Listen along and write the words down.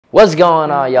What's going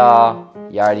on, y'all?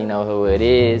 You already know who it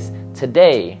is.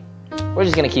 Today, we're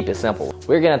just gonna keep it simple.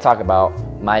 We're gonna talk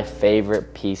about my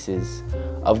favorite pieces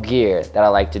of gear that I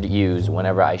like to use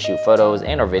whenever I shoot photos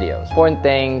and or videos. Important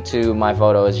thing to my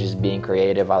photo is just being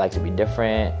creative. I like to be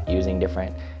different, using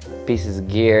different pieces of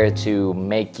gear to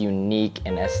make unique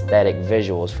and aesthetic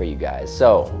visuals for you guys.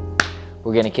 So,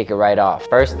 we're gonna kick it right off.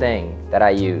 First thing that I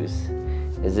use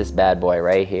is this bad boy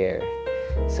right here.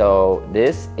 So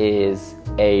this is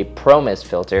a Pro Mist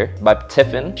filter by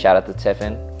Tiffin. Shout out to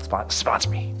Tiffin. Sponsor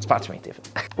me, Tiffin.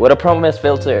 What a Pro Mist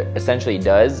filter essentially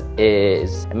does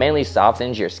is it mainly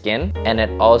softens your skin and it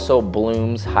also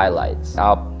blooms highlights.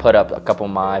 I'll put up a couple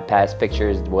of my past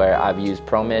pictures where I've used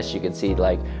Pro Mist. You can see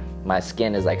like my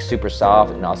skin is like super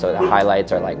soft and also the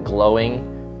highlights are like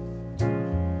glowing.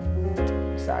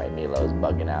 Sorry, Milo's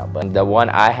bugging out. But the one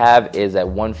I have is a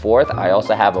 1/4. I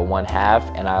also have a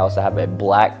 1/2, and I also have a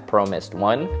black Pro Mist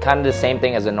one. Kind of the same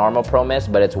thing as a normal Pro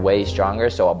Mist, but it's way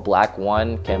stronger. So a black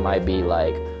one might be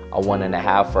like a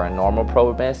 1.5 for a normal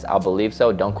Pro Mist. I believe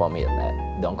so. Don't quote me on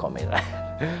that. Don't quote me on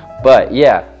that. But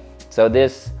yeah, so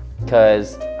this,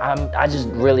 because I just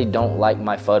really don't like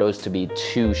my photos to be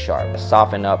too sharp.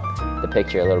 Soften up the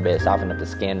picture a little bit, soften up the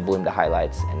skin, bloom the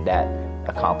highlights, and that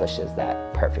accomplishes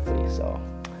that perfectly. So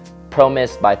Pro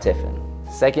Mist by Tiffin.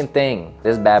 Second thing,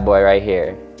 this bad boy right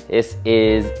here. This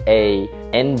is a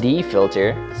ND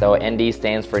filter. So ND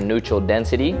stands for neutral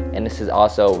density, and this is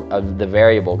also of the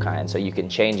variable kind, so you can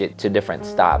change it to different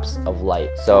stops of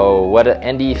light. So what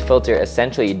an ND filter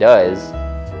essentially does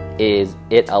is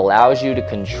it allows you to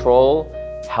control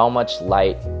how much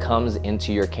light comes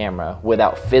into your camera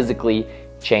without physically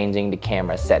changing the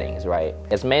camera settings, right?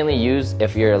 It's mainly used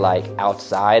if you're like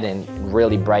outside in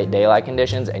really bright daylight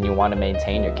conditions and you want to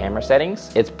maintain your camera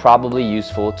settings. It's probably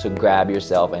useful to grab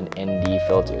yourself an ND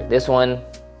filter. This one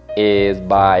is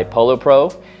by Polar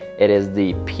Pro. It is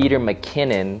the Peter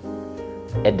McKinnon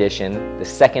edition, the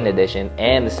second edition,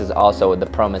 and this is also the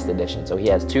Pro Mist edition. So he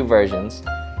has two versions.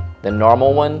 The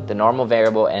normal one, the normal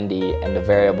variable ND, and the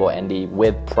variable ND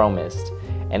with Pro Mist.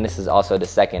 And this is also the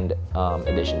second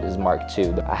edition. This is Mark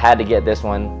II. I had to get this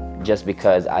one just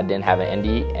because I didn't have an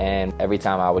ND, and every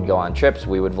time I would go on trips,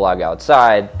 we would vlog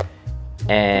outside,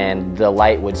 and the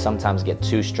light would sometimes get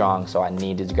too strong, so I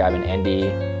needed to grab an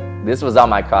ND. This was on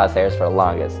my crosshairs for the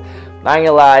longest. Not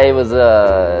gonna lie, it was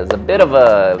a bit of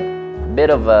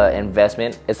a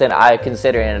investment. I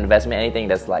consider it an investment. Anything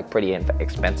that's like pretty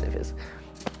expensive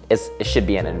it should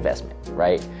be an investment,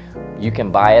 right? You can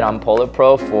buy it on Polar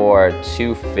Pro for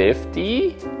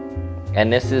 $250, and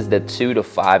this is the 2 to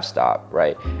 5 stop,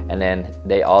 right? And then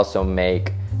they also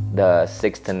make the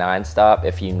 6 to 9 stop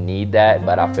if you need that,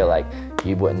 but I feel like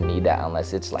you wouldn't need that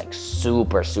unless it's like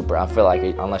super. I feel like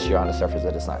unless you're on the surface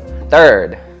of the sun.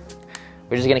 Third,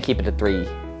 we're just gonna keep it to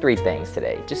three things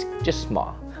today, just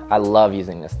small. I love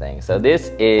using this thing. So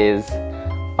this is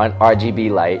an RGB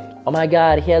light. Oh my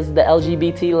God, he has the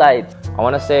LGBT lights. I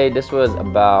wanna say this was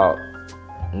about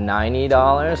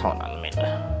 $90. Hold on a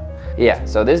minute. Yeah,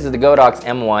 so this is the Godox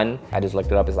M1. I just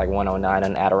looked it up, it's like 109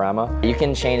 on Adorama. You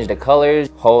can change the colors,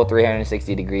 whole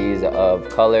 360 degrees of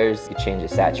colors. You change the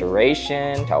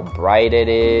saturation, how bright it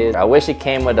is. I wish it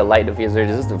came with a light diffuser.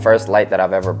 This is the first light that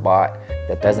I've ever bought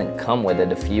that doesn't come with a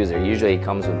diffuser. Usually it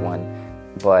comes with one.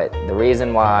 But the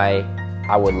reason why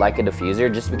I would like a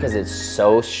diffuser, just because it's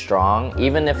so strong,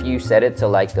 even if you set it to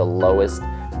like the lowest,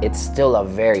 it's still a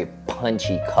very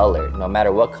punchy color. No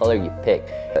matter what color you pick,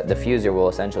 the diffuser will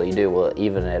essentially will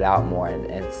even it out more, and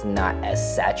it's not as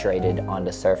saturated on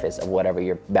the surface of whatever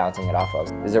you're bouncing it off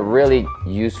of. It's a really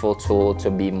useful tool to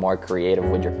be more creative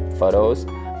with your photos.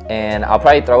 And I'll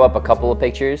probably throw up a couple of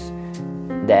pictures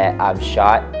that I've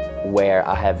shot where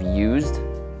I have used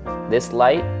this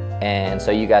light, and so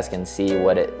you guys can see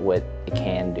what it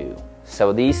can do.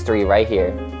 So these three right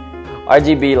here,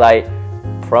 RGB light,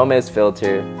 Pro Mist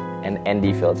filter, and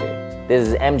ND filter. This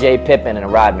is MJ, Pippin,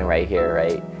 and Rodman right here,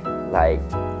 right? Like,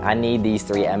 I need these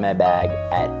three in my bag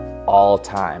at all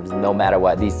times, no matter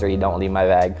what. These three don't leave my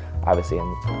bag, obviously,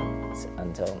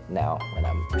 until now when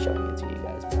I'm showing it to you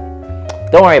guys.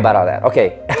 But don't worry about all that.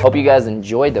 Okay, hope you guys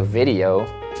enjoyed the video.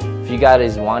 If you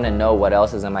guys want to know what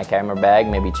else is in my camera bag,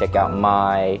 maybe check out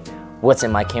my what's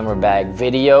in my camera bag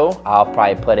video. I'll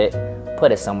probably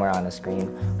put it somewhere on the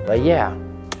screen. But yeah,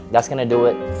 that's gonna do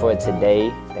it for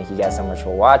today. Thank you guys so much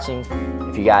for watching.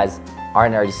 If you guys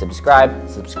aren't already subscribed,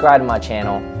 subscribe to my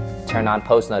channel. Turn on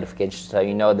post notifications so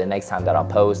you know the next time that I'll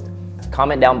post.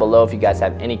 Comment down below if you guys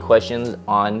have any questions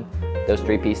on those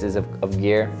three pieces of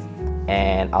gear,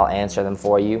 and I'll answer them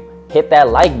for you. Hit that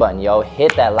like button, yo.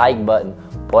 Hit that like button.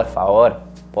 Por favor,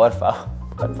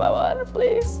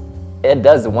 please. it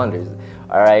does wonders.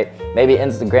 All right, maybe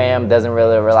Instagram doesn't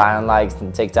really rely on likes,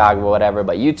 and TikTok or whatever,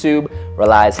 but YouTube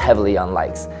relies heavily on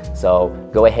likes. So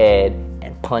go ahead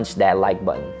and punch that like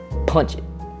button. Punch it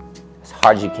as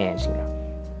hard as you can,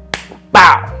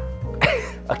 Bow.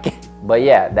 Okay, but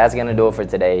yeah, that's gonna do it for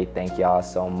today. Thank y'all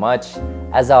so much.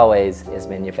 As always, it's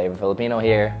been your favorite Filipino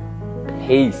here.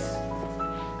 Peace.